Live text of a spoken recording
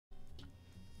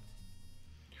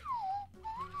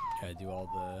I do all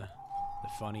the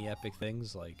funny epic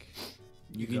things like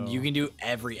You can do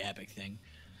every epic thing.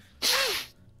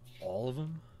 all of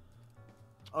them.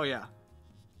 Oh yeah.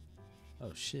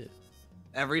 Oh shit.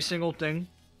 Every single thing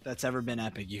that's ever been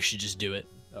epic, you should just do it.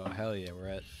 Oh hell yeah,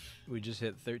 we just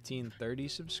hit 1330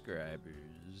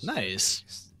 subscribers. Nice.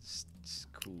 It's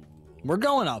cool. We're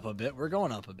going up a bit.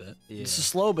 Yeah. It's a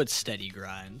slow but steady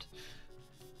grind.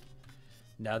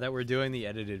 Now that we're doing the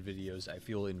edited videos, I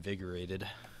feel invigorated.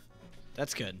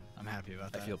 That's good. I'm happy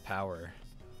about that. I feel power.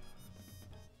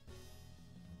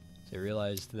 So I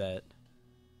realized that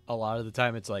a lot of the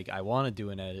time it's like I want to do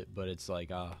an edit, but it's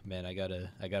like, oh man, I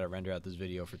gotta render out this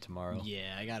video for tomorrow.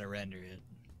 Yeah, I gotta render it.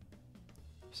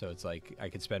 So it's like I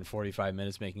could spend 45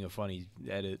 minutes making a funny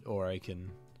edit, or I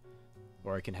can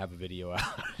have a video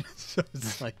out. So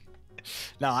it's like,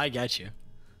 No, I get you.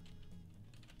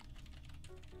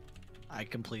 I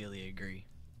completely agree.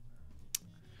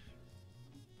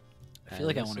 I feel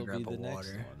like I want to grab a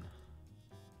water.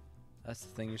 That's the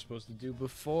thing you're supposed to do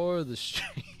before the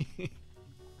stream.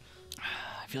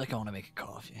 I feel like I want to make a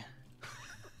coffee.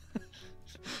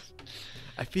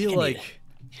 I feel like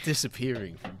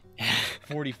disappearing from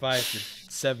 45 to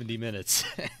 70 minutes.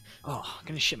 Oh, I'm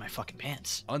gonna shit my fucking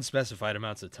pants. Unspecified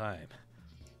amounts of time.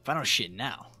 If I don't shit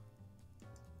now.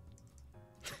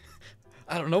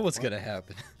 I don't know what's gonna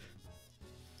happen.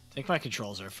 I think my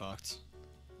controls are fucked.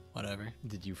 Whatever.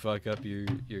 Did you fuck up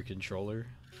your controller?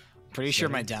 Pretty sure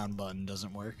my down button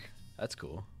doesn't work. That's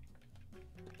cool.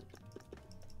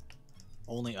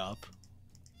 Only up.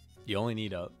 You only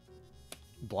need up.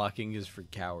 Blocking is for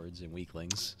cowards and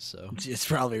weaklings, so. It's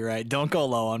probably right. Don't go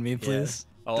low on me, please.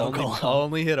 Yeah. Don't go I'll low.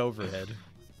 only hit overhead.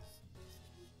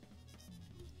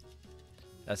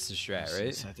 That's the strat,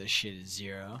 right? Set this shit at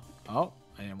 0. Oh,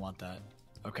 I didn't want that.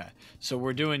 Okay, so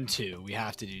we're doing 2. We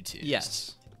have to do 2.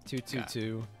 Yes. 2, 2,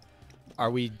 2. Are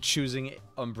we choosing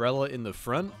umbrella in the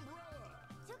front?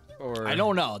 Or I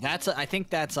don't know. I think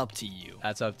that's up to you.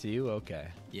 That's up to you? Okay.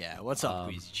 Yeah, what's up,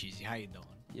 Queasy Cheesy? How you doing?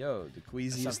 Yo, the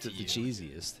queasiest of the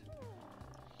cheesiest.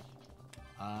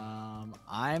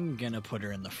 I'm gonna put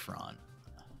her in the front.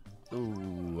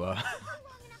 Ooh.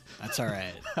 That's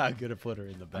alright. I'm gonna put her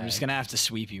in the back. I'm just gonna have to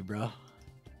sweep you, bro.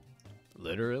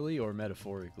 Literally or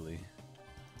metaphorically?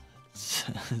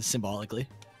 Symbolically.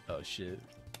 Oh shit.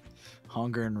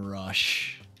 Hunger and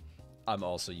Rush. I'm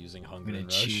also using Hunger and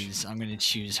Rush. I'm gonna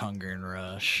choose Hunger and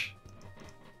Rush.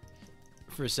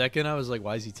 For a second, I was like,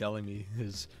 "Why is he telling me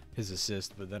his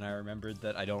assist?" But then I remembered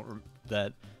that I don't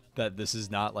that this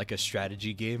is not like a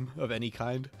strategy game of any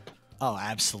kind. Oh,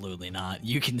 absolutely not.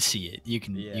 You can see it. You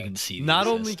can see. Not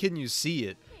only can you see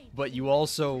it, but you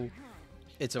also.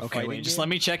 It's a okay. Wait, just let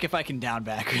me check if I can down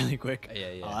back really quick.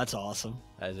 Yeah, yeah. Oh, that's awesome.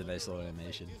 That is a nice little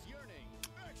animation.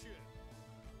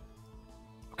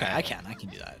 Okay, I can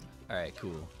do that. All right,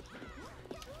 cool.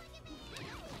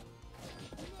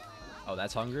 Oh,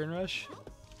 that's Hunger and Rush?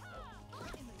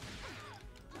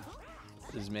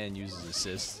 This man uses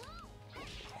assist.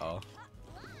 Oh.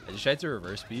 I just tried to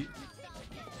reverse beat.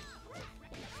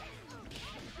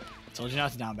 Told you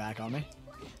not to down back on me.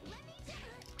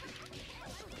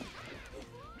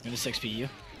 I'm gonna 6p you.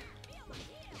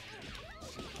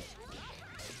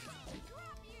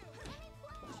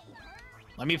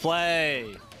 Let me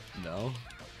play! No.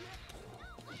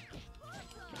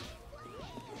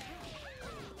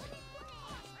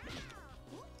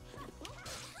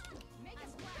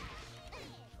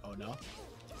 Oh no.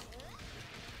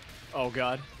 Oh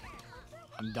god.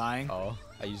 I'm dying. Oh,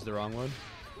 I used the wrong one.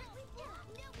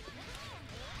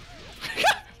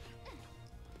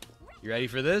 You ready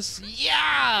for this?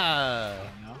 Yeah!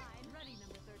 No.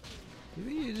 You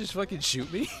think you just fucking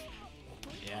shoot me?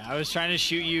 Yeah, I was trying to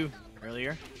shoot you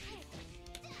earlier.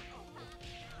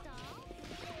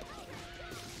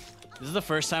 This is the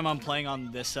first time I'm playing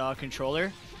on this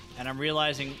controller, and I'm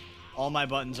realizing all my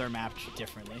buttons are mapped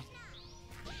differently.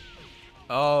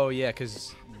 Oh, yeah,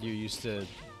 because you're used to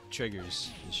triggers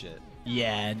and shit.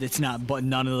 Yeah, it's not, but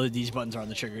none of these buttons are on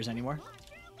the triggers anymore.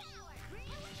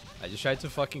 I just tried to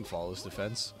fucking flawless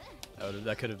defense.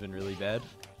 That could have been really bad.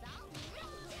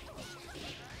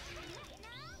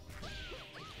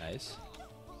 Nice.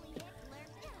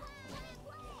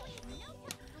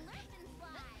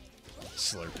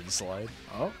 Slurp and slide.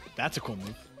 Oh, that's a cool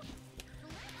move.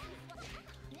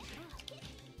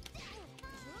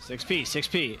 6p,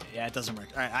 6p. Yeah, it doesn't work.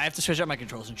 All right, I have to switch up my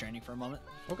controls in training for a moment.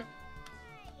 Okay.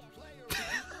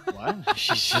 What?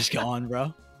 She's just gone,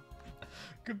 bro.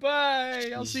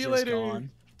 Goodbye. I'll see you later.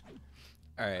 Gone.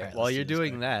 All right. Alright, While let's you're do this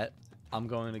doing that, I'm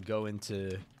going to go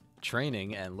into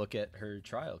training and look at her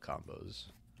trial combos.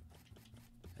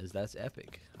 As that's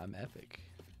epic. I'm epic.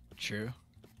 True.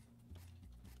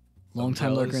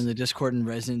 Long-time lurker jealous. in the Discord and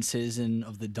resident citizen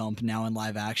of the dump, now in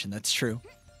live action. That's true.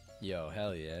 Yo,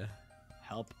 hell yeah.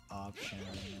 Help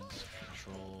options,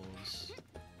 controls.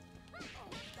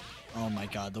 Oh my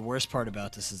god, the worst part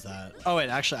about this is that... Oh wait,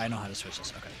 actually I know how to switch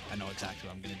this. Okay, I know exactly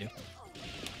what I'm gonna do.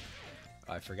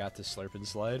 I forgot to slurp and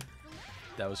slide.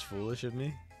 That was foolish of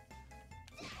me.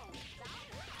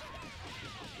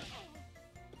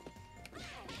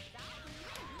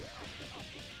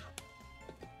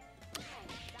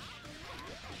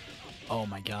 Oh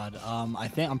my god.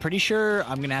 I'm pretty sure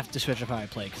I'm gonna have to switch up how I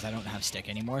play because I don't have stick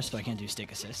anymore, so I can't do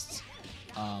stick assists.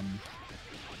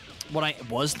 What I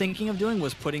was thinking of doing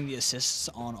was putting the assists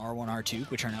on R1, R2,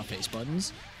 which are now face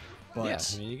buttons. But Yeah,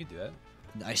 I mean, you could do that.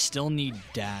 I still need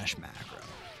dash macro.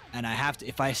 And I have to,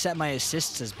 if I set my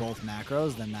assists as both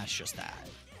macros, then that's just that.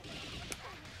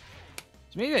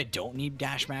 So maybe I don't need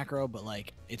dash macro, but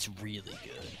like, it's really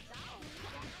good.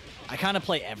 I kind of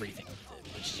play everything with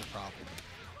it, which is a problem.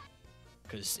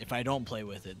 Because if I don't play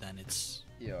with it, then it's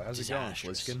Yo, how's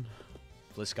disastrous. it going?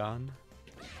 Fliscon?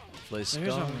 So here's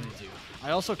what I'm gonna do.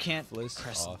 I also can't Fliss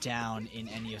press off. down in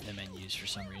any of the menus for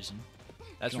some reason.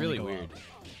 That's Can only really go weird. up.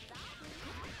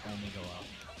 Only go up.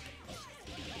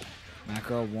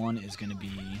 Macro 1 is gonna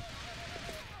be...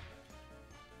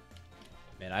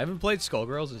 Man, I haven't played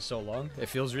Skullgirls in so long. It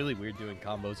feels really weird doing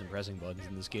combos and pressing buttons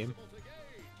in this game.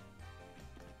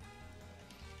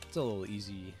 It's a little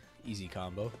easy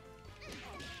combo.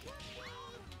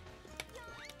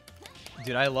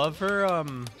 Dude, I love her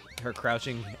her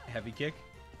crouching heavy kick.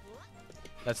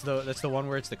 That's the one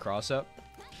where it's the cross up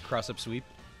sweep.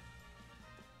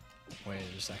 Wait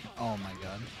a second. Oh my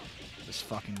god. This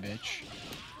fucking bitch.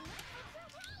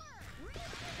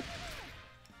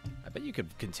 I bet you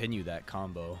could continue that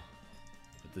combo.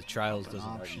 But the trials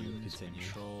doesn't let you Options, continue.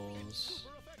 controls.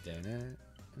 Okay.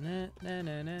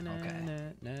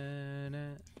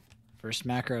 First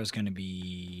macro is gonna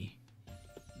be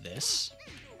this.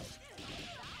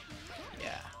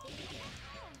 Yeah.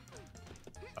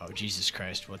 Oh Jesus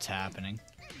Christ, what's happening?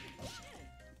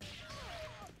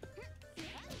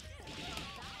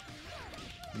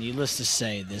 Needless to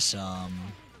say, this Oh,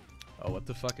 what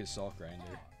the fuck is Salt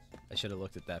Grinder? I should have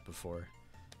looked at that before.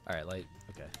 Alright, light.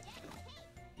 Okay.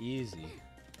 Easy.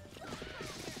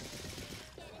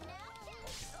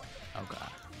 Oh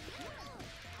god.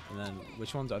 And then,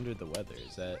 which one's under the weather?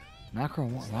 Is that... Macro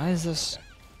one. Why is this?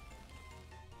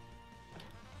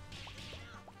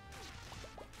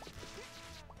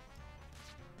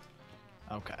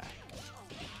 Okay.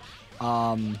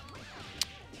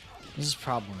 This is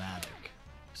problematic,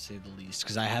 to say the least,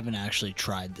 because I haven't actually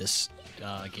tried this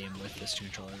game with this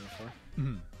controller before.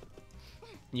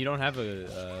 You don't have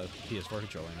a PS4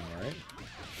 controller anymore, right?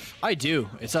 I do.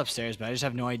 It's upstairs, but I just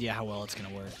have no idea how well it's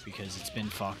gonna work because it's been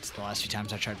fucked the last few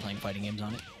times I tried playing fighting games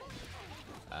on it.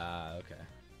 Ah, okay.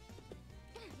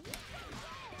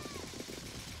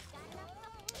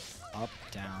 Up,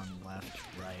 down, left,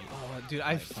 right. Oh, dude,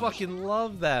 I right, fucking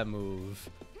love that move.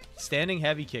 Standing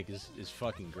heavy kick is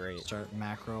fucking great. Start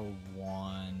macro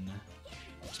 1.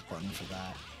 There's a button for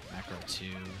that. Macro 2.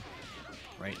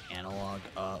 Right analog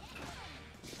up.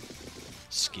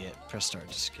 Skip. Press start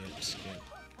to skip. Skip.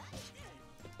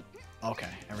 Okay,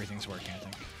 everything's working, I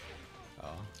think.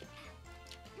 Oh.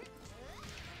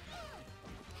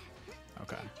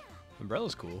 Okay.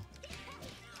 Umbrella's cool.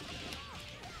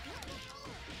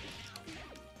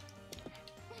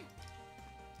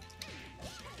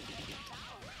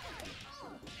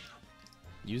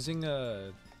 Using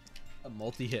a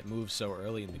multi-hit move so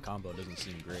early in the combo doesn't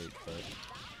seem great, but...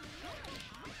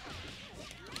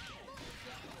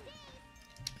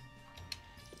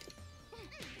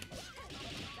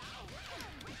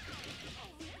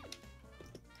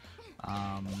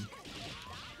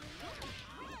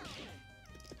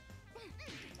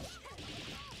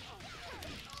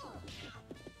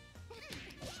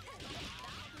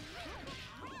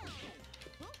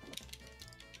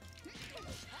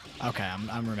 Okay,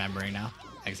 I'm remembering now.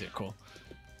 Exit, cool.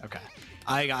 Okay.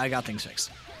 I got things fixed.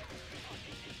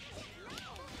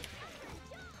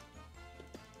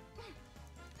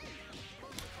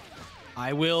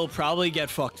 I will probably get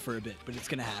fucked for a bit, but it's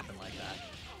gonna happen like that.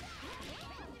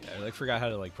 Yeah, I like forgot how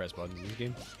to like press buttons in this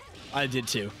game. I did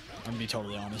too. I'm gonna be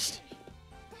totally honest.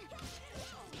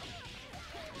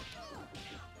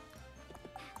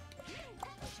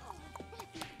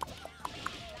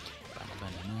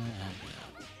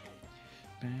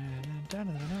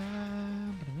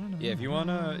 Yeah, if you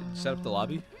wanna set up the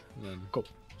lobby, then Cool.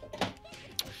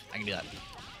 I can do that.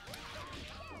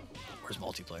 Where's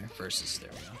multiplayer? Versus,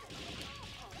 there we go.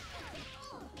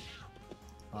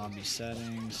 Lobby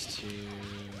settings to...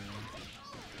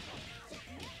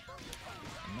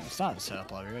 It's not a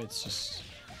setup lobby, right? It's just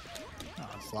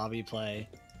it's lobby play,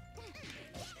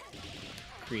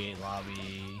 create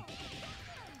lobby,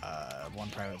 one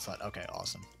private slot. Okay,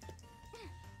 awesome.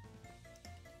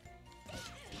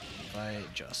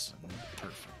 Invite Justin.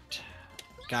 Perfect.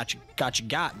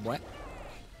 Got what?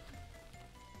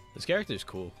 This character's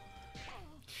cool.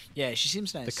 Yeah, she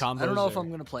seems nice. The combos I don't know if I'm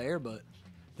gonna play her, but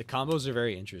the combos are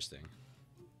very interesting.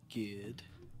 good.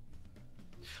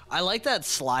 I like that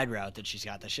slide route that she's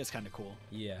got. That shit's kind of cool.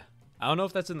 Yeah. I don't know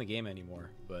if that's in the game anymore,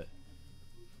 but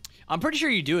I'm pretty sure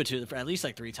you do it too, for at least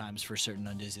like 3 times for certain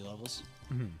Undizzy levels.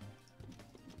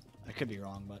 I could be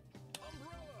wrong, but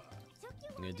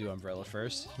I'm gonna do Umbrella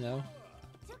first. No. all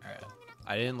right.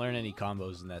 I didn't learn any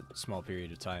combos in that small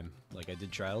period of time. Like I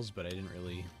did trials, but I didn't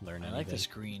really learn anything. I like this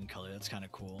green color. That's kind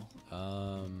of cool.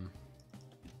 I'm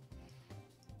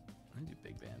gonna do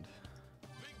Big Band.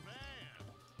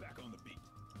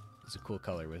 It's a cool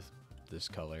color with this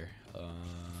color.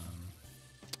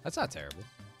 That's not terrible.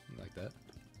 I like that.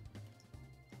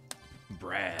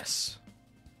 Brass.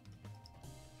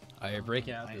 You're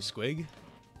breaking out the squig.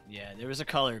 Yeah, there was a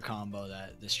color combo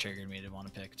that this triggered me to want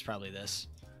to pick. It's probably this.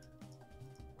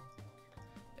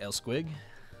 El squig.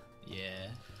 Yeah.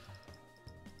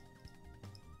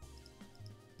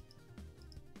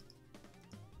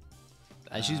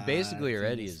 And she's basically I think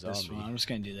already a it's this zombie. one. I'm just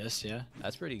gonna do this. Yeah.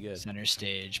 That's pretty good. Center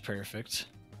stage, perfect.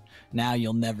 Now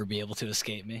you'll never be able to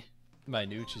escape me. My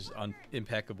nooch is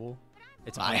impeccable.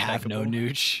 It's I have no impeccable.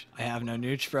 nooch. I have no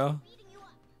nooch, bro.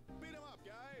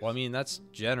 Well, I mean, that's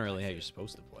generally how you're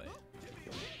supposed to play.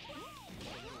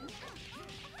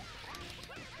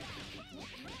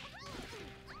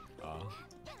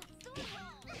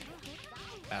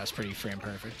 That was pretty frame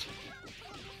perfect.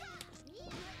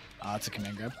 Oh, it's a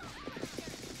command grab.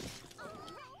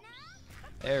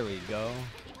 There we go.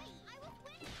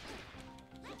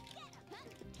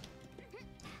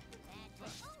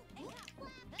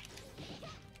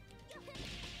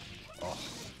 Oh.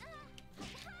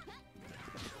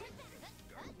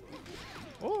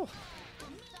 Oh.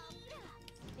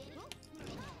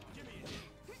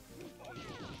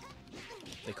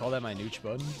 They call that my nooch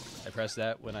button. I press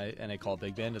that when I call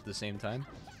Big Band at the same time.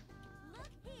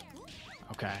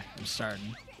 Okay, I'm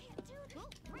starting.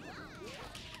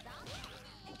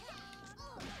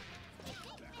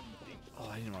 Oh,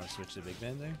 I didn't want to switch to Big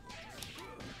Band there.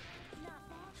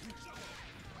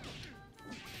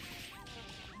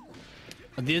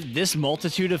 This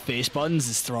multitude of face buttons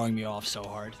is throwing me off so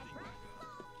hard.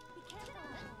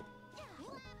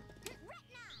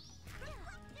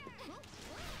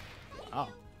 Oh,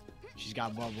 she's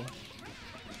got bubble.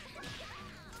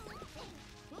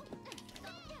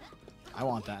 I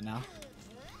want that now.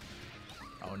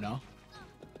 Oh no.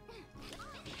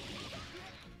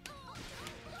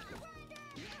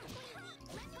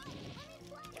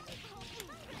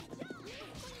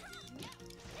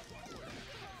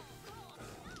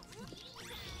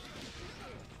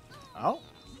 Oh.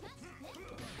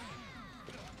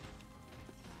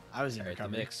 I was in Alright, the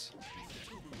recovery. mix.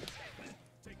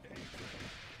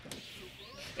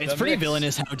 It's The pretty mix.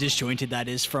 villainous how disjointed that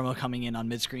is from a coming in on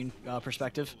mid-screen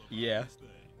perspective. Yeah.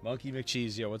 Monkey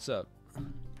McCheese, yo, what's up? I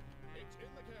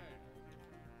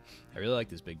really like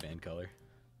this Big Band color.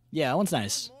 Yeah, that one's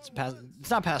nice. It's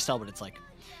not pastel, but it's like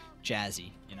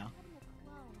jazzy, you know?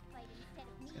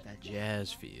 It's got that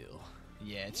jazz feel.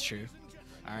 Yeah, it's true.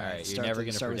 Alright, you're start never with-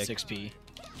 gonna start with predict- 6p.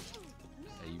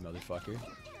 Hey, you motherfucker.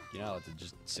 You're not allowed to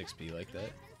just 6p like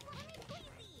that.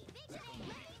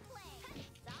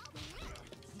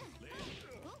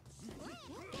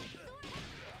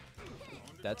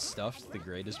 That's stuffed the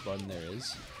greatest button there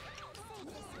is.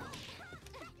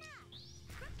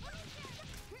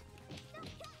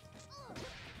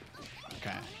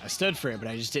 Okay, I stood for it, but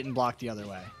I just didn't block the other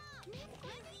way.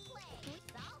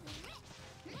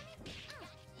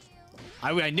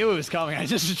 I knew it was coming. I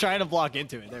just was trying to block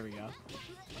into it. There we go.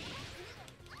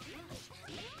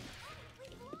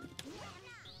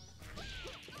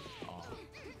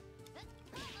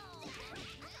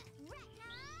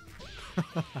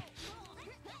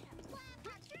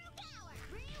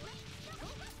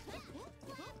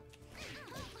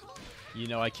 You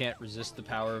know I can't resist the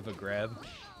power of a grab.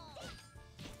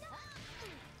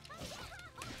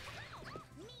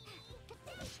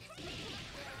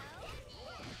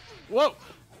 Whoa!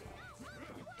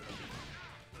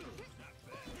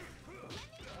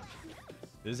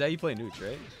 This is how you play Nooch,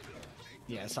 right?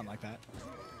 Yeah, something like that.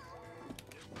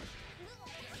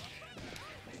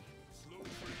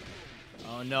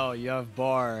 Oh no, you have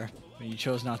bar, but you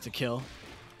chose not to kill.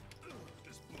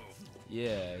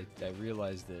 Yeah, I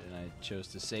realized it and I chose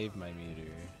to save my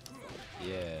meter.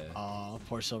 Yeah.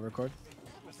 Poor silver cord.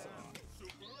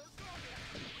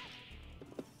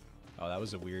 Oh, that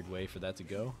was a weird way for that to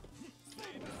go.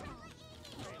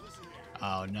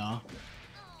 Oh no.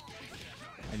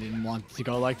 I didn't want to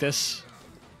go like this.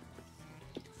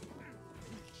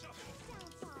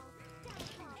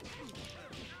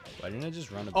 Why didn't I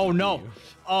just run a Oh no. you?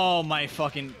 Oh my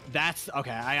fucking. That's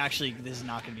okay. I actually. This is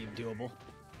not gonna be doable.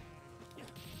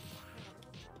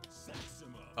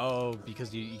 Oh,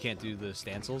 because you can't do the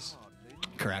stancels?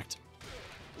 Correct.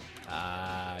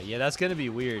 Yeah, that's gonna be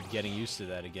weird getting used to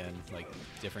that again. Like,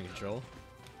 different control.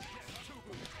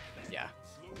 Yeah.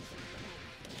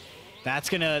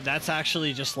 That's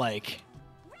actually just like.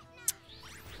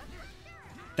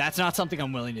 That's not something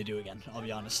I'm willing to do again, I'll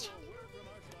be honest.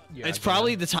 Yeah, It's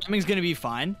probably, the timing's gonna be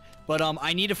fine, but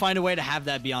I need to find a way to have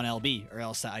that be on LB, or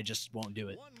else I just won't do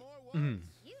it. Mm-hmm.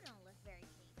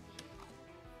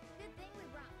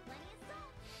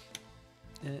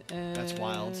 That's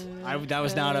wild. That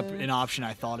was not an option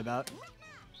I thought about.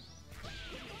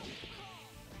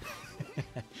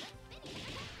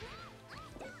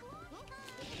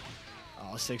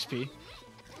 Oh, 6p.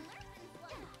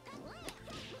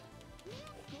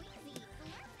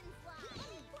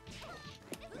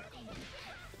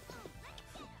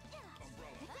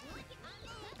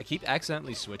 I keep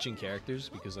accidentally switching characters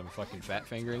because I'm fucking fat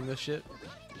fingering this shit.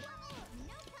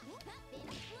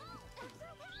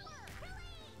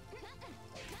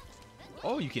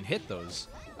 Oh, you can hit those.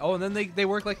 Oh, and then they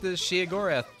work like the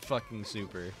Shiagorath fucking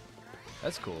super.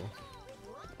 That's cool.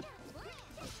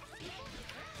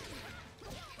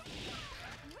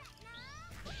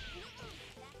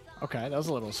 Okay, that was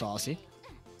a little saucy.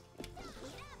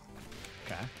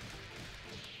 Okay.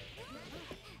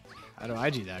 How do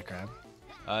I do that, Crab?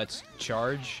 It's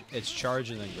charge. It's charge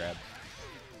and then grab.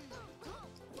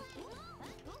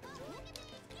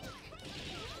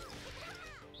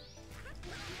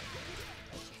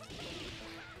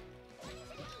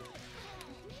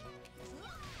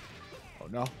 Oh,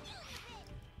 no.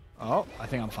 Oh, I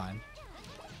think I'm fine.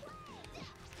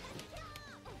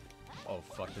 Oh,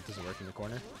 fuck. That doesn't work in the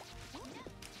corner.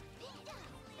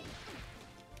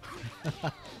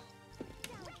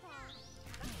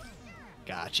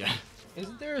 Gotcha.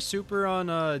 Isn't there a super on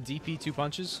DP 2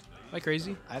 punches? Am I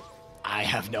crazy? I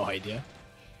have no idea.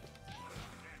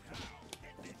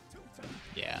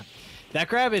 Yeah. That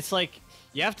grab, it's like,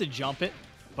 you have to jump it,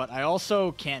 but I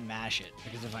also can't mash it,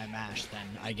 because if I mash, then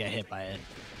I get hit by it.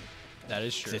 That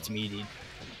is true. It's meaty.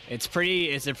 It's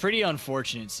a pretty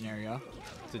unfortunate scenario.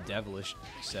 It's a devilish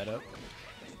setup.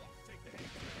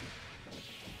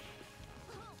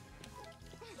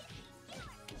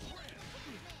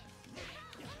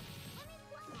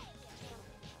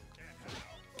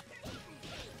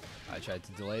 I tried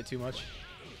to delay it too much.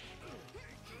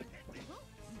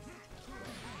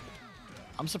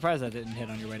 I'm surprised that didn't hit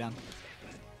on your way down.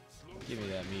 Give me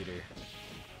that meter.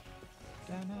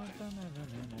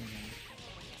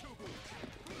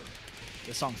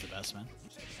 This song's the best, man.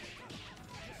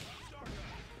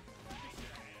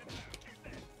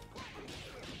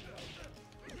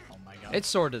 Oh my god. It's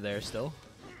sort of there still.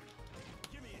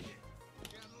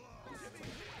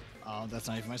 Oh, that's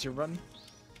not even my super button.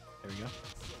 There we go.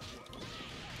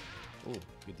 Oh,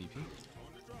 good DP.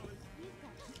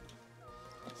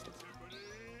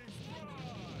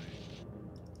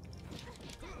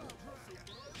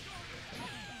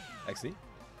 XD?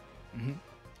 Mm-hmm.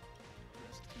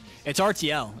 It's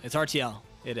RTL. It's RTL.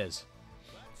 It is.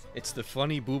 It's the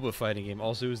funny booba fighting game.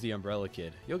 Also is the Umbrella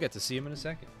Kid. You'll get to see him in a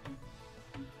second.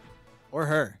 Or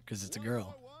her, because it's a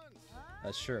girl.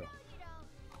 That's true.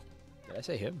 Did I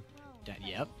say him?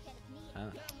 Yep. Ah.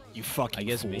 You fucking I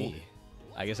guess fool. me.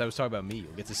 I guess I was talking about me.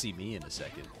 You'll get to see me in a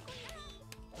second.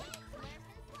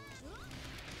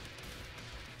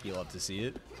 You love to see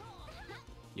it?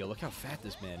 Yo, look how fat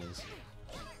this man is.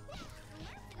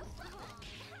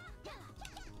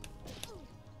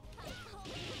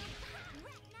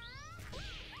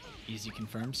 Easy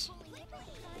confirms.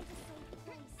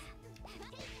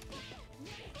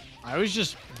 I was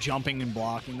just jumping and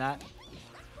blocking that.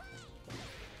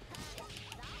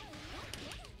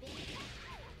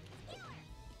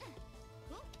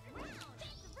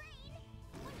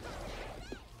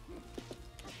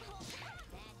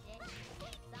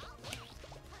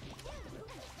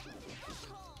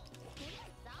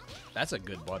 That's a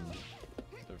good button.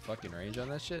 The fucking range on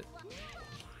that shit.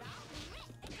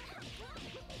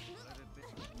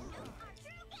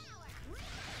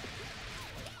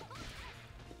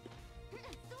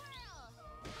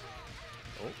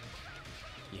 Oh,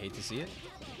 you hate to see it?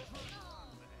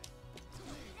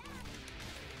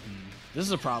 This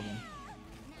is a problem.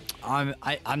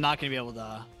 I'm not gonna be able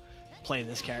to play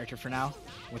this character for now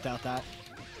without that.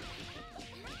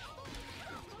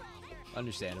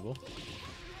 Understandable.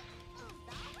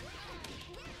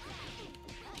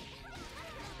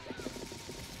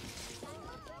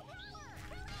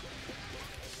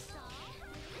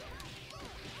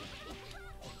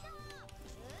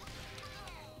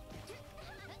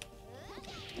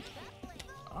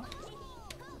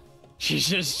 She's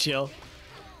just chill.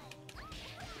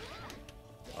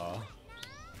 Oh.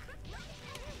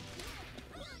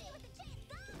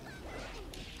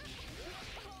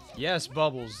 Yes,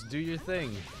 Bubbles, do your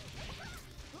thing.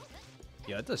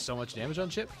 Yeah, that does so much damage on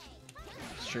Chip.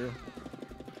 It's true.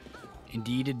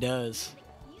 Indeed it does.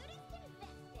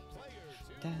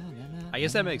 I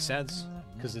guess that makes sense,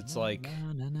 because it's like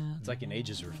an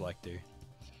Aegis reflector.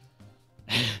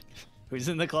 Who's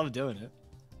in the club doing it?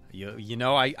 You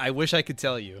know, I wish I could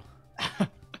tell you.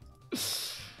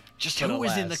 Just But who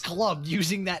was in the alas. club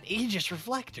using that Aegis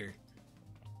reflector?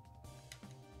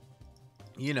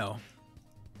 You know,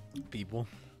 people.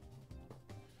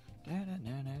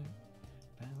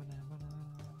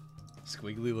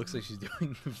 Squiggly looks like she's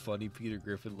doing the funny Peter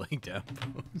Griffin laying down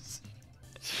pose.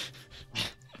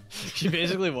 She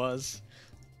basically was.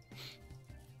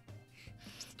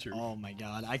 True. Oh my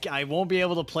god. I won't be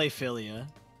able to play Philia.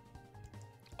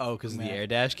 Oh, because the Man. air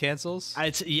dash cancels?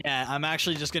 Yeah, I'm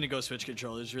actually just gonna go switch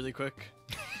controllers really quick.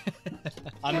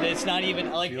 It's not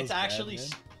even like Feels it's actually bad,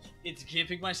 man. it's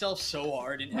giving myself so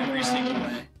hard in every single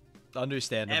way.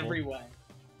 Understandable. Every way.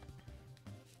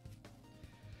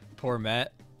 Poor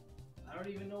Matt. I don't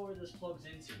even know where this plugs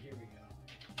into. Here we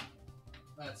go.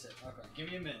 That's it. Okay,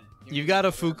 give me a minute. Give You me got a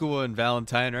minute. Fuqua and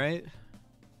Valentine, right?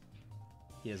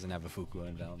 He doesn't have a Fuqua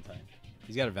and Valentine.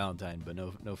 He's got a Valentine, but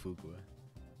no Fuqua.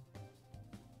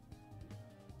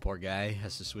 Poor guy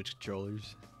has to switch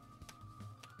controllers.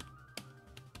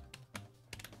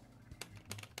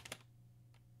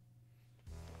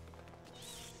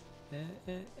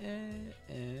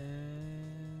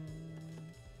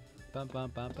 Bum,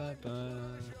 bum, bum, bum,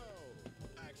 bum.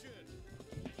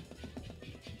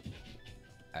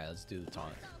 Alright, let's do the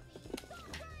taunt.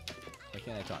 Why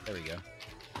can't I taunt? There we go.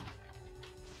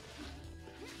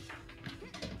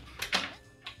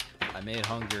 I made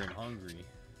hunger and hungry.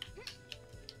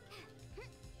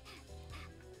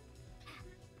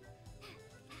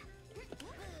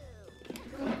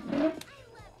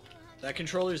 That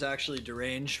controller's actually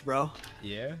deranged, bro.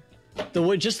 Yeah?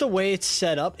 Just the way it's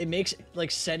set up, it makes like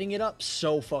setting it up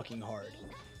so fucking hard.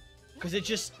 Cause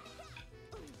it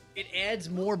adds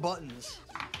more buttons,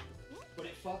 but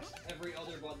it fucks every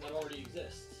other button that already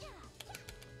exists.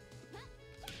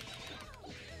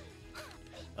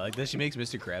 I like that she makes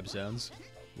Mr. Krabs sounds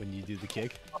when you do the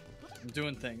kick. I'm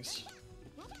doing things.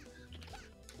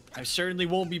 I certainly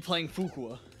won't be playing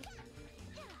Fuqua.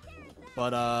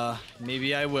 But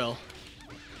maybe I will.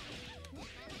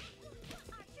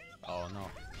 Oh no.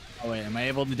 Oh wait, am I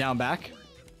able to down back?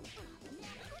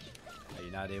 Are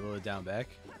you not able to down back?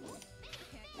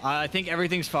 I think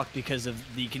everything's fucked because of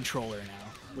the controller now.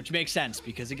 Which makes sense,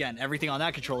 because again, everything on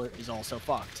that controller is also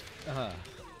fucked. Uh-huh.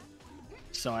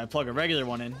 So I plug a regular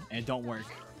one in, and it don't work.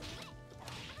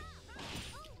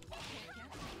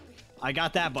 I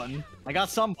got that button. I got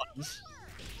some buttons.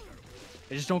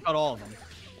 I just don't got all of them.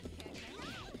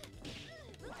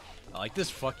 I like this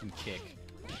fucking kick.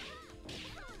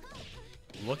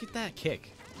 Look at that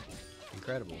kick.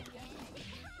 Incredible.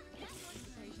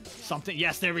 Something.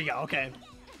 Yes, there we go. Okay.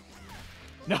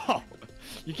 No,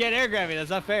 you can't air grab me.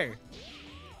 That's not fair.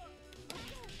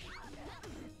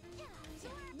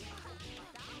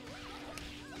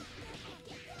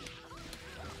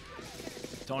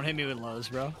 Don't hit me with lows,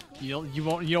 bro. You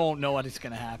won't know what is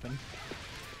gonna happen.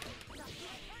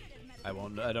 I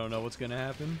don't know what's gonna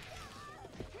happen.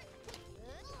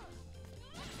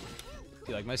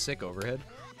 You like my sick overhead?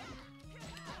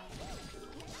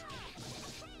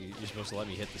 You're supposed to let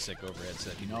me hit the sick overhead so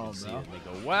that people No, can see it bro. and they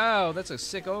go, wow, that's a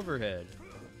sick overhead.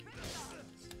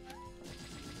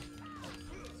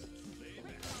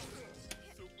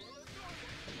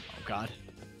 Oh God.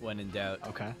 When in doubt,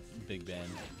 Okay. Big Ben.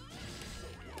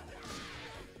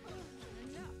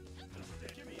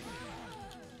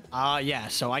 Yeah.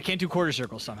 So I can't do quarter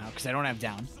circles somehow because I don't have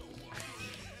down.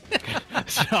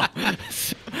 so I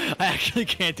actually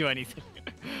can't do anything.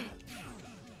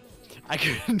 I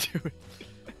couldn't do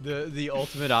it. The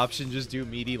ultimate option, just do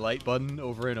meaty light button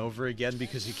over and over again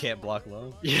because you can't block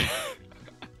low. Yeah.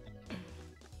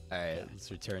 Alright, let's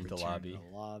return to lobby.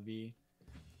 Lobby.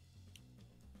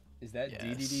 Is that Yes.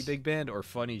 DDD Big Band or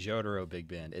Funny Jotaro Big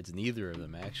Band? It's neither of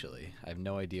them, actually. I have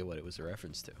no idea what it was a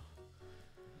reference to.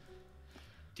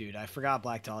 Dude, I forgot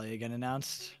Black Dahlia again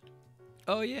announced.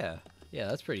 Oh yeah, yeah,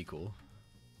 that's pretty cool.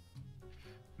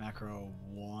 Macro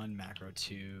 1, Macro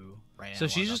 2. Right. So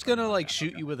she's just gonna like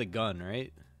shoot you with a gun,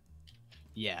 right?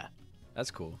 Yeah.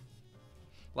 That's cool.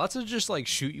 Lots of just like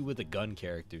shoot you with a gun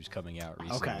characters coming out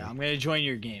recently. Okay, I'm gonna join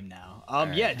your game now.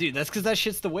 Alright. Yeah, dude, that's because that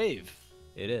shit's the wave.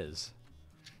 It is.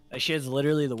 That shit's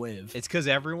literally the wave. It's because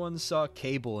everyone saw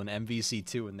Cable in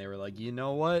MVC2 and they were like, you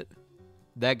know what?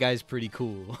 That guy's pretty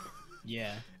cool.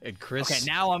 Yeah. And Chris. Okay,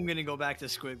 now I'm gonna go back to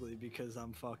Squiggly because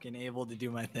I'm fucking able to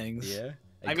do my things. Yeah.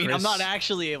 I mean, I'm not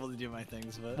actually able to do my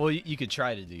things, but Well, you could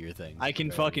try to do your thing. I can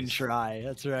fucking try.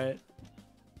 That's right.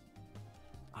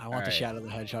 I want the Alright. Shadow the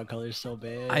Hedgehog colors so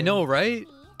bad. I know, right?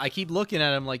 I keep looking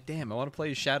at him like, damn, I want to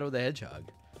play Shadow the Hedgehog.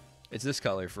 It's this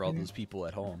color for all those people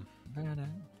at home.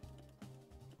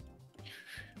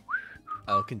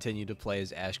 I'll continue to play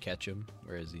as Ash Ketchum.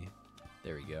 Where is he?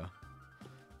 There we go.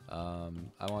 I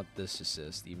want this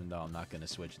assist, even though I'm not going to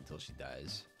switch until she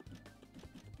dies.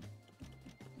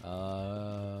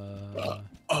 Oh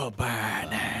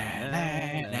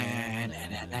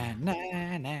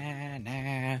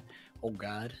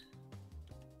God.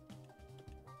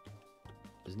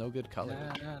 There's no good color.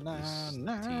 This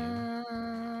tier.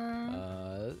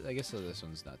 I guess this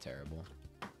one's not terrible.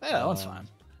 Yeah, that one's fine.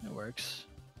 It works.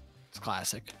 It's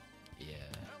classic. Yeah.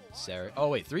 Sarah. Oh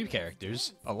wait, 3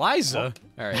 characters. Eliza.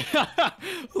 All right.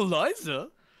 Eliza.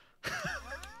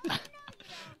 All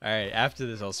right. After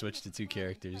this, I'll switch to 2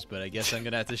 characters, but I guess I'm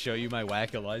gonna have to show you my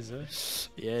whack Eliza.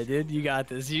 Yeah, dude, you got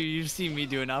this. You've seen me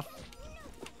do enough.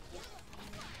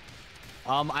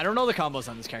 I don't know the combos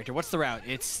on this character. What's the route?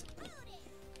 It's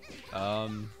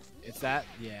that.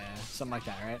 Yeah, something like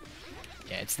that, right?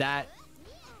 Yeah, it's that.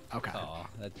 Okay. Oh,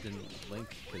 that didn't link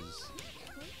because.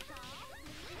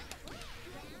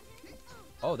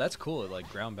 Oh, that's cool. It like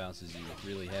ground bounces you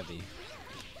really heavy.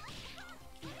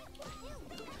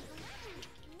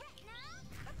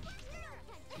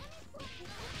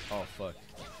 Oh fuck.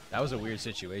 That was a weird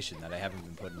situation that I haven't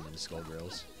been putting in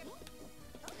Skullgirls.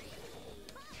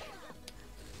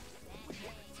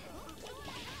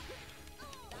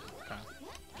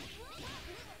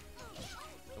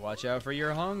 Watch out for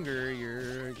your hunger.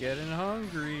 You're getting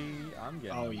hungry. I'm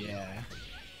getting hungry. Yeah.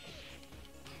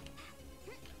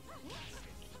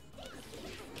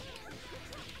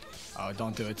 Oh,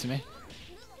 don't do it to me.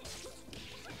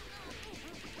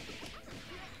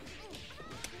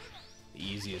 The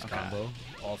easiest combo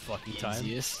all fucking time.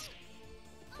 Easiest.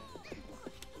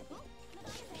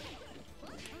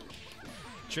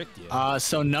 Tricked you.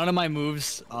 So none of my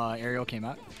moves, aerial came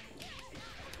out.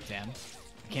 Damn.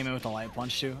 Came in with a light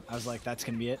punch too. I was like, that's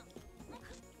gonna be it.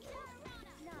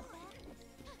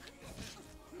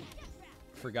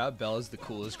 Forgot Bella's the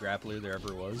coolest grappler there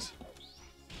ever was.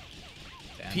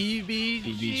 Damn.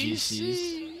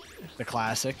 PBGCs. The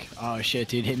classic. Oh shit,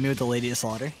 dude. Hit me with the Lady of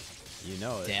Slaughter. You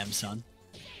know it. Damn, son.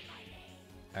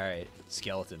 Alright,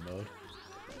 skeleton mode.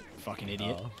 Fucking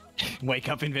idiot. Oh. Wake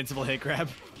up, invincible hit grab.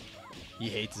 You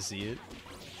hate to see it.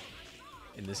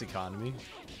 In this economy.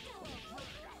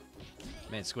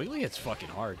 Man, Squiggly hits fucking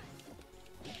hard.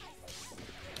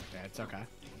 Yeah, it's okay.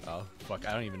 Oh, fuck.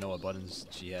 I don't even know what buttons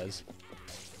she has.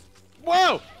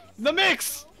 Whoa! The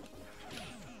mix!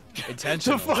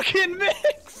 Intentional. The fucking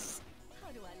mix!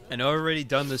 I know I've already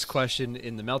done this question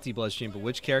in the Melty Blood stream, but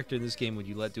which character in this game would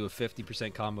you let do a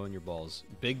 50% combo in your balls?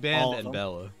 Big Band and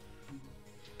Bella.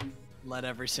 Let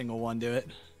every single one do it.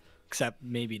 Except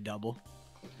maybe double.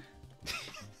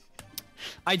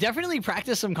 I definitely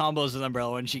practiced some combos with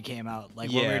Umbrella when she came out. Like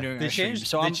when we were doing they our stream. changed.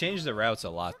 So they changed the routes a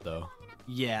lot, though.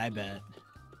 Yeah, I bet.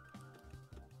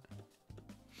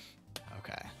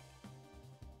 Okay.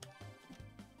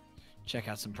 Check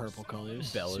out some purple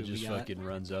colors. Bella just fucking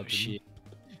runs up and shit.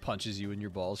 punches you in your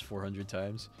balls 400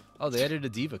 times. Oh, they added a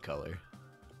diva color.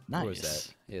 Nice. What was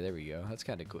that? Yeah, there we go. That's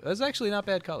kind of cool. That's actually not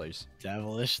bad colors.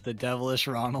 Devilish, the devilish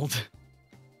Ronald.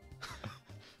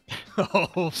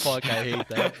 Oh fuck, I hate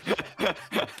that.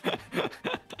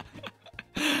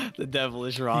 The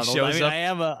devilish Ronald. shows up- I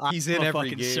am a he's in a every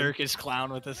fucking game. circus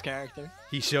clown with this character.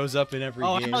 He shows up in every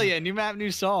Oh game. hell yeah, new map, new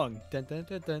song. Dun, dun,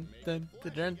 dun, dun, dun,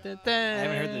 dun, dun, dun, I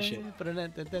haven't heard this shit.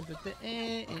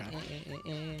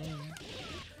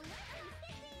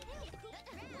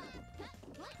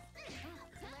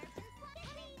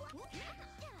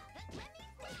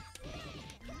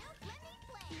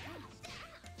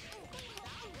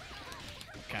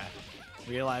 Okay.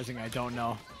 Realizing I don't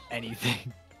know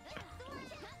anything.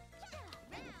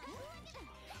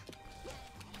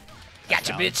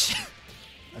 Gotcha, valid. bitch.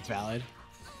 That's valid.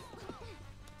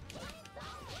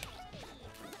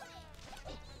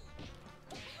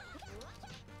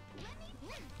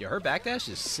 Yo, her backdash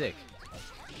is sick.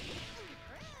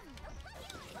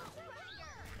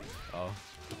 Oh.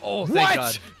 Oh, thank What?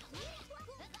 God.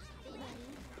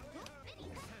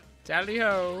 Tally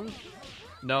ho.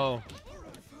 No.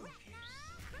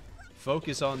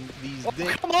 Focus on these Oh,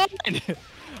 come on!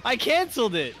 I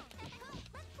canceled it.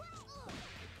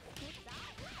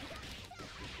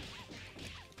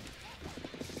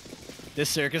 This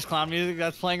circus clown music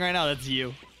that's playing right now, that's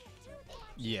you.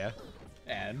 Yeah.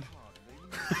 And?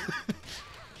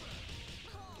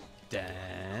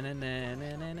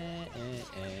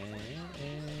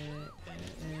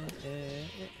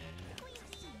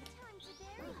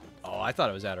 Oh, I thought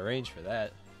it was out of range for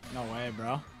that. No way,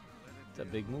 bro. It's a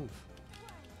big move.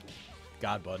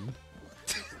 God button.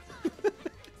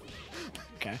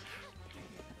 Okay.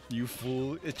 You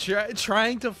fool.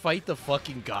 Trying to fight the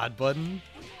fucking God button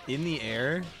in the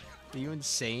air? Are you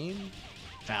insane?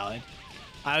 Valid.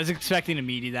 I was expecting to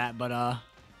meaty that, but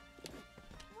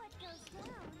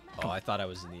Oh, I thought I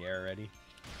was in the air already.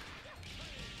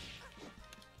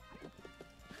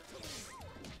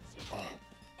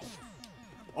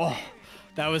 oh,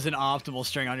 that was an optimal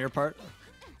string on your part.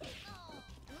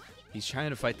 He's trying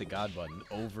to fight the God button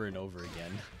over and over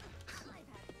again.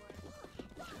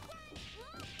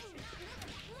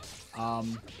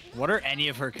 What are any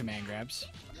of her command grabs?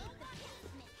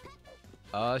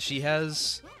 She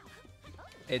has...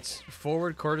 It's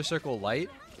forward quarter circle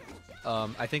light.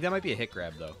 I think that might be a hit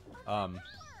grab, though. Oh.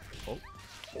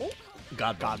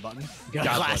 God button.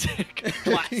 Classic.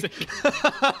 Classic.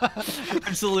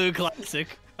 Absolute classic.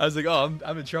 I was like, oh,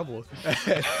 I'm in trouble.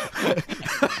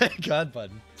 God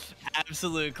button.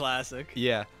 Absolute classic.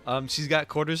 Yeah. She's got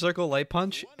quarter circle light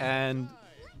punch and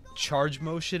charge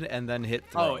motion and then hit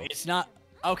throw. Oh, it's not.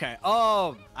 Okay.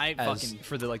 Oh, I As fucking.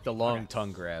 for the long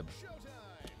tongue grab.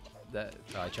 That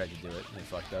I tried to do it and I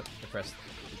fucked up. I pressed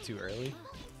it too early.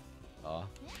 Oh.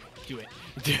 Do it.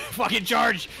 Fucking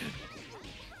charge.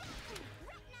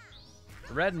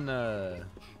 Red and Okay.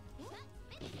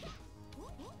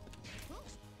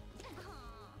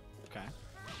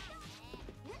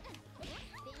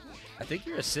 I think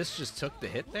your assist just took the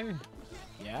hit there.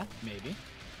 Yeah, maybe.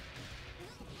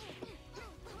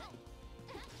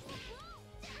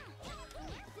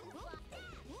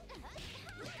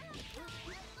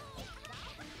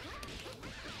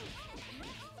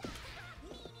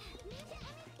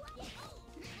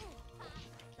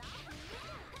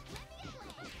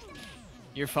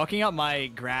 You're fucking up my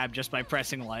grab just by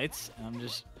pressing lights, and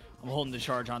I'm holding the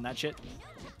charge on that shit.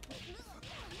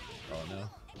 Oh no.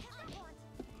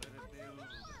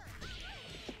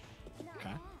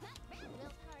 Okay.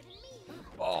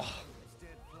 Oh.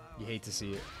 You hate to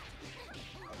see it.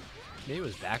 Maybe it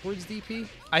was backwards DP?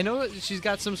 I know she's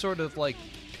got some sort of like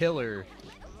pillar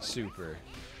super,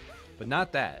 but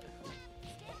not that.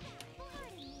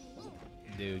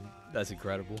 Dude, that's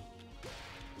incredible.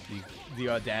 The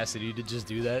audacity to just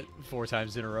do that 4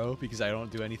 times in a row because I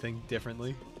don't do anything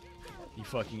differently. You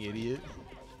fucking idiot.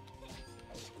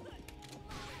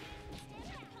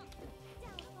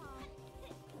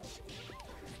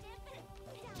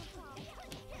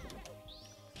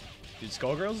 Dude,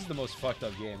 Skullgirls is the most fucked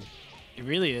up game. It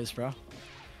really is, bro.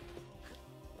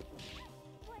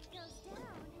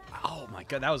 Oh my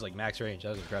god, that was like max range.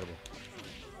 That was incredible.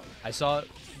 I saw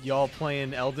y'all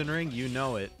playing Elden Ring. You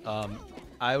know it.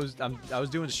 I was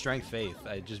doing Strength Faith.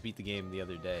 I just beat the game the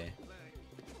other day.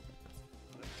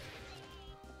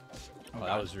 Oh,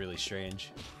 that was really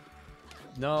strange.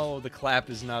 No, the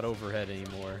clap is not overhead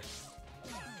anymore.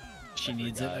 She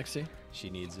needs it, Lexi.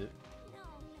 She needs it.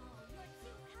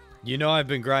 You know I've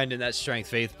been grinding that Strength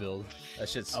Faith build. That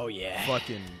shit's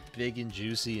fucking big and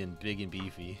juicy and big and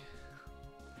beefy.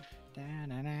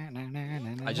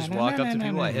 I just walk up to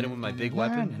people, I hit them with my big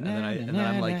weapon, and then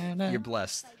I'm like, you're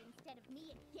blessed.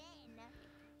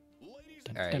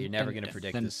 Alright, you're never gonna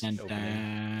predict this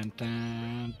opening.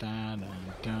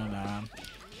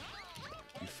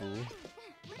 You fool.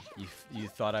 You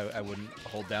thought I wouldn't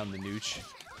hold down the nooch?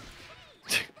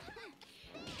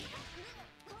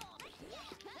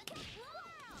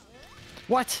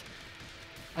 What?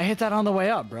 I hit that on the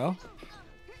way up, bro.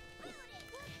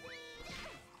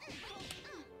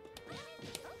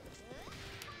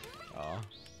 Oh.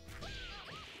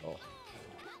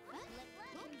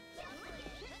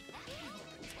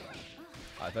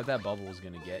 I thought that bubble was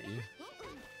gonna get you.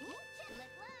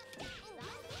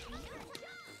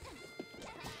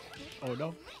 Oh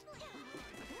no.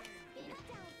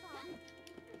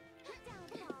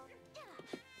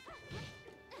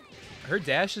 Her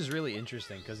dash is really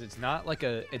interesting because it's not like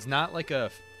a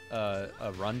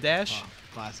run dash. Oh,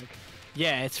 classic.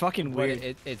 Yeah, it's fucking But weird.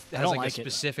 it I has don't like a like it.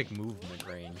 specific movement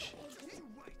range.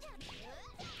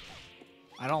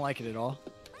 I don't like it at all.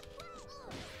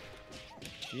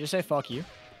 Did you just say fuck you?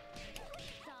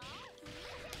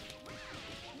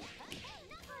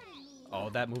 Oh,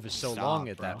 that move is so Stop, long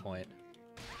at bro. that point.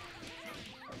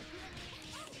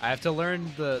 I have to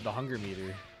learn the hunger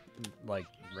meter, like,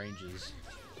 ranges.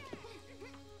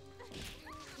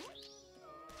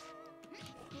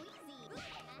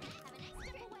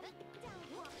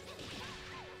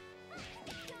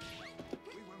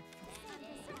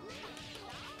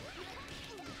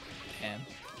 Damn.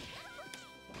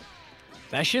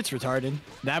 That shit's retarded.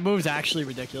 That move's actually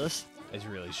ridiculous. It's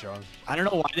really strong. I don't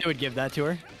know why they would give that to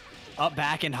her. Up,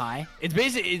 back, and high. It's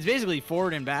basically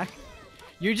forward and back.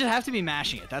 You just have to be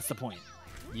mashing it. That's the point.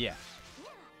 Yeah.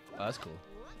 Oh, that's cool.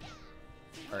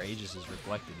 Our ages is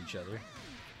reflected each other.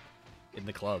 In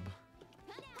the club.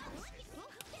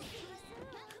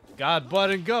 God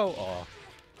button go! Oh.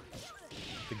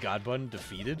 The God button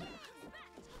defeated?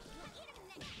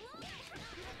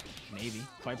 Maybe.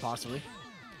 Quite possibly.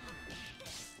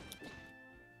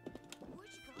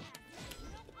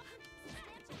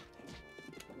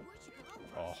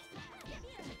 Oh.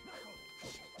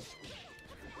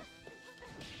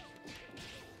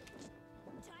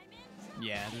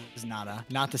 Yeah, this is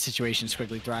not the situation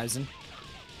Squiggly thrives in.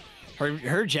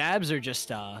 Her jabs are just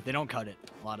they don't cut it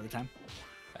a lot of the time.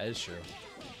 That is true.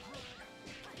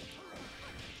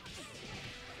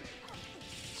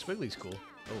 Squiggly's cool.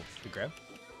 Oh, the grab?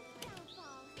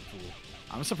 Cool.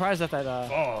 I'm surprised that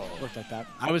Oh. looked like that.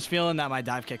 I was feeling that my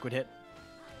dive kick would hit.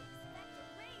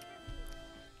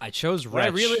 I chose What I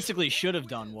Wretch. realistically should have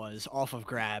done was off of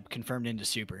grab, confirmed into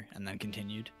super, and then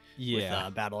continued Yeah.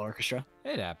 with Battle Orchestra.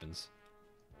 It happens.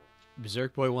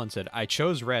 Berserk Boy 1 said, I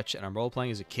chose Wretch and I'm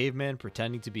role-playing as a caveman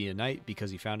pretending to be a knight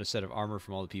because he found a set of armor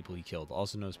from all the people he killed.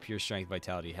 Also knows pure strength,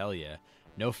 vitality. Hell yeah.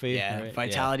 No faith. Yeah, right?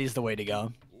 vitality is the way to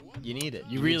go. Yeah. You need it.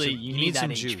 You need need that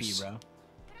some HP, juice. bro.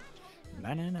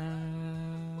 Banana.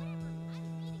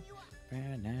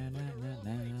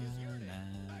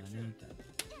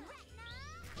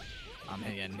 I'm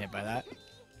getting hit by that.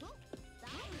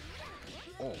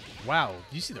 Oh, wow.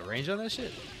 Do you see the range on that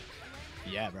shit?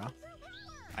 Yeah, bro.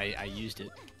 I used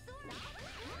it.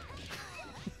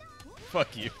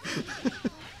 Fuck you.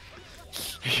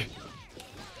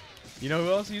 You know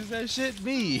who else used that shit?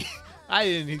 Me. I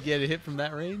didn't get a hit from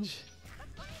that range.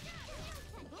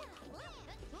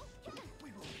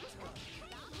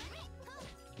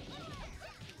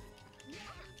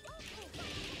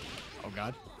 Oh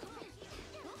god.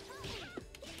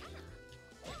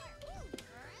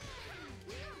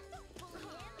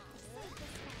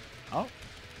 Oh.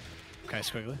 Okay,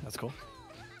 Squiggly. That's cool.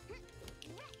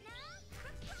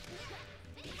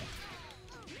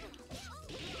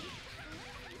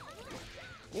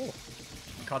 Oh.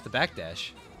 Caught the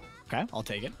backdash. Okay, I'll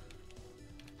take it.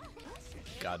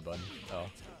 God button. Oh.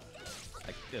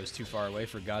 It was too far away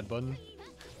for God button.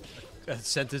 A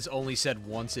sentence only said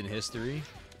once in history.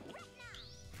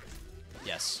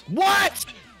 Yes. What?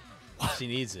 She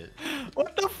needs it.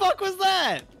 What the fuck was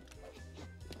that?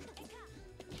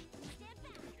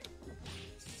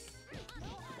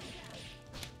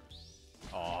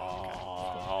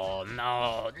 Oh,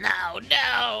 no, no,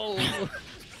 no!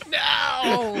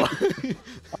 No!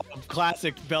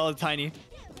 Classic Bella Tiny.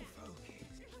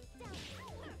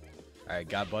 Alright,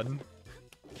 God button.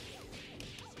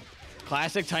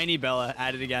 Classic Tiny Bella.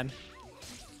 At it again.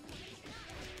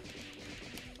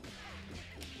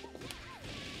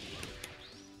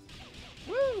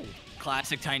 Woo!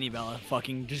 Classic Tiny Bella.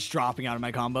 Fucking just dropping out of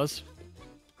my combos.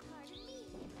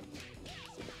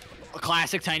 A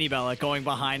classic Tiny Bella going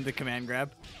behind the command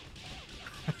grab.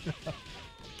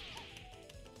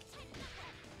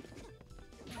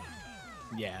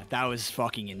 Yeah, that was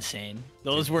fucking insane.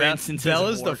 Those were instances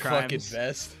Bella's of war the crimes. fucking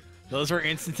best. Those were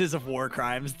instances of war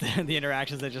crimes, the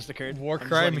interactions that just occurred. War I'm just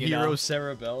crime letting you hero know.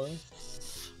 Sarabella.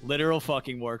 Literal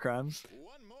fucking war crimes.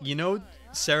 You know,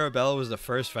 Sarabella was the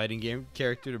first fighting game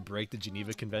character to break the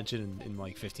Geneva Convention in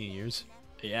like 15 years.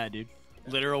 Yeah, dude.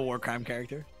 Literal war crime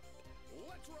character.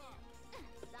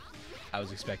 I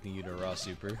was expecting you to raw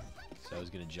super, so I was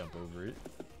gonna jump over it.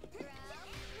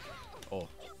 Oh.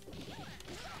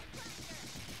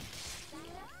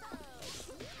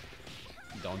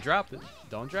 Don't drop it.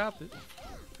 Don't drop it.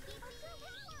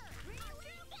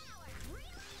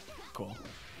 Cool.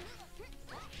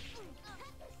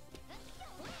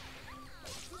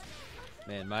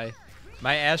 Man, my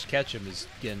Ash Ketchum is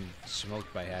getting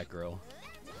smoked by Hat Girl.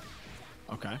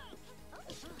 Okay.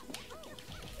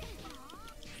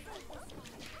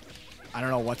 I don't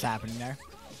know what's happening there.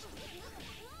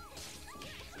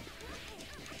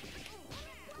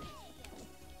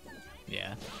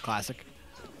 Yeah, classic.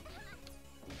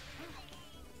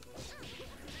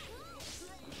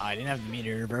 I didn't have the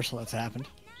meter reversal. That's happened.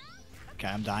 Okay,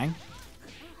 I'm dying.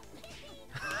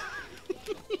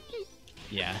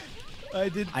 Yeah. I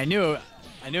did. I knew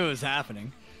it was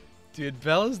happening. Dude,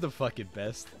 Bella's the fucking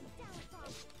best.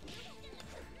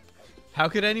 How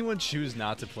could anyone choose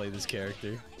not to play this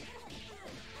character?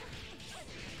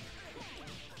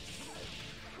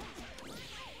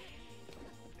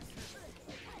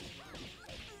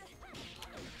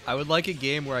 I would like a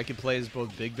game where I could play as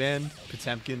both Big Band,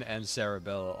 Potemkin, and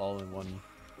Sarabella all in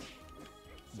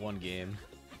one game.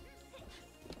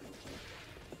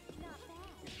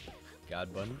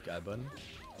 God button, God button.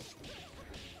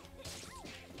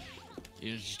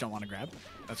 You just don't want to grab?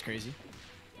 That's crazy.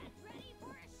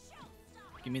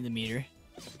 Give me the meter.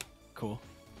 Cool.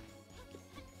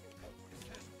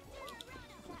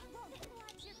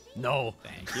 No.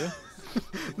 Thank you.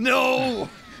 No!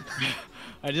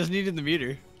 I just needed the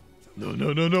meter.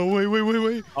 No,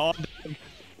 wait. Oh,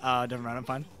 never mind, I'm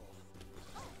fine.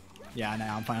 Yeah,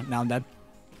 now I'm fine. Now I'm dead.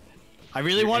 I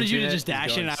really wanted you to just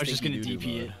dash in and I was just going to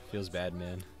DP it. Feels bad,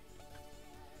 man.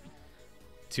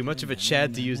 Too much of a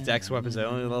Chad to use Dex weapons. I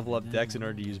only level up Dex in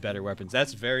order to use better weapons.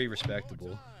 That's very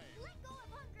respectable.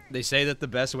 They say that the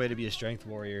best way to be a strength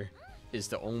warrior is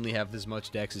to only have as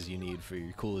much Dex as you need for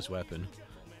your coolest weapon.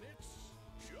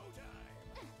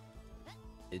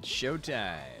 It's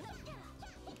showtime.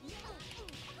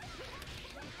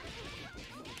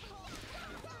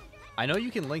 I know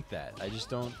you can link that. I just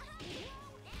don't.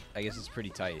 I guess it's pretty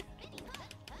tight.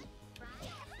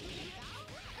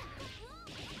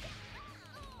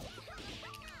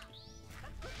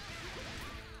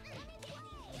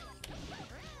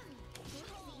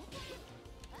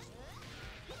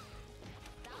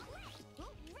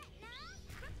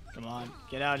 Come on,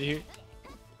 get out of here.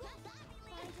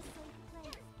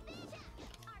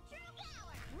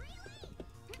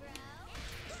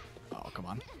 Oh, come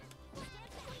on.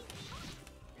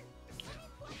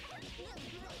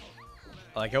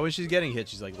 Like, how is she getting hit?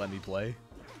 She's like, let me play.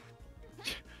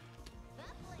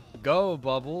 Go,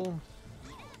 Bubble.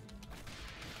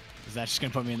 Is that just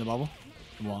gonna put me in the bubble?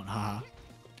 It won't, haha.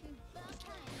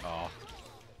 Oh.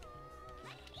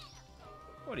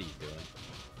 What are you doing?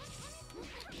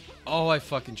 Oh, I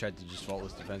fucking tried to just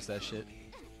faultless defense that shit.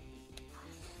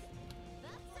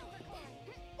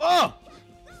 Oh!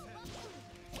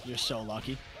 You're so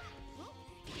lucky.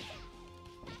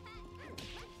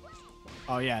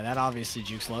 Oh yeah, that obviously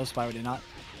jukes low, so why would it not?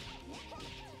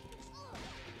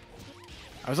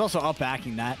 I was also up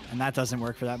backing that, and that doesn't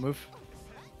work for that move.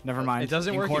 Never mind. It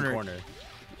doesn't work in corner.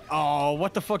 Oh,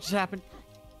 what the fuck just happened?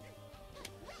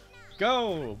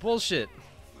 Go! Bullshit.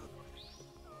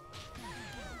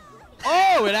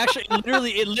 Oh, it actually,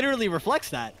 it literally reflects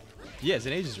that. Yeah, it's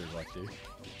an Aegis reflector.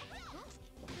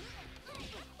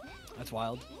 That's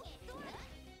wild.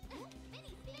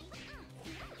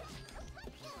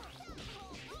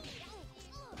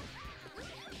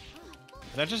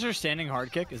 Is that just her standing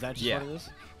hard kick? Is that just what it is?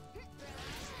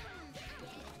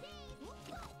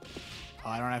 Oh,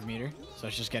 I don't have meter, so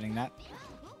it's just getting that.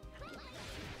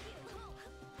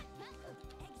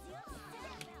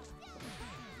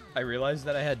 I realized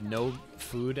that I had no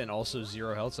food and also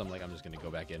 0 health, so I'm like, I'm just gonna go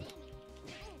back in.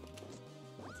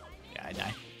 Yeah, I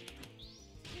die.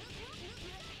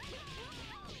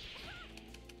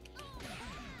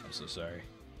 I'm so sorry.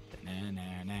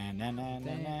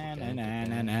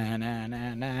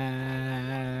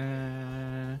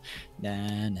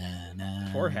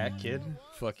 Poor Hat Kid.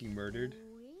 Fucking murdered.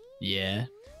 Yeah.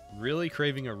 Really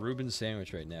craving a Reuben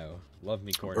sandwich right now. Love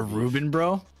me corned beef. Reuben,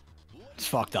 bro? It's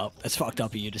fucked up. That's fucked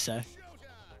up of you to say.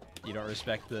 You don't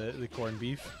respect the corned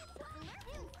beef?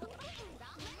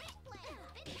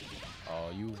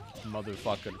 Oh, you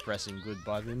motherfucker pressing good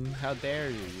button. How dare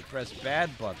you? You press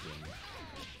bad button.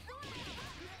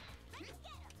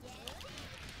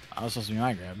 I was supposed to be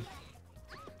my grab.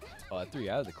 Oh, I threw you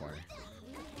out of the corner.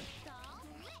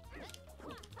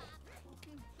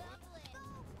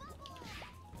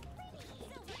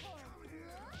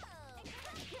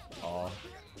 Oh,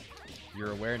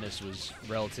 your awareness was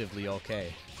relatively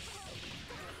okay.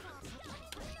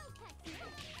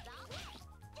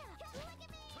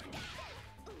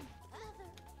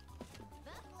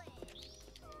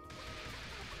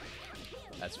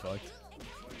 That's fucked.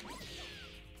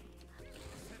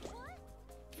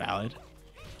 Valid.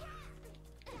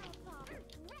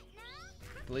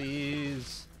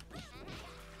 Please.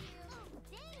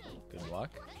 Good luck.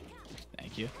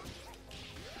 Thank you.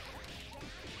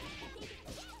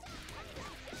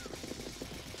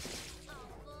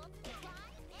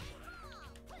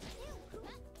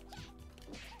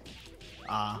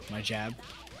 my jab.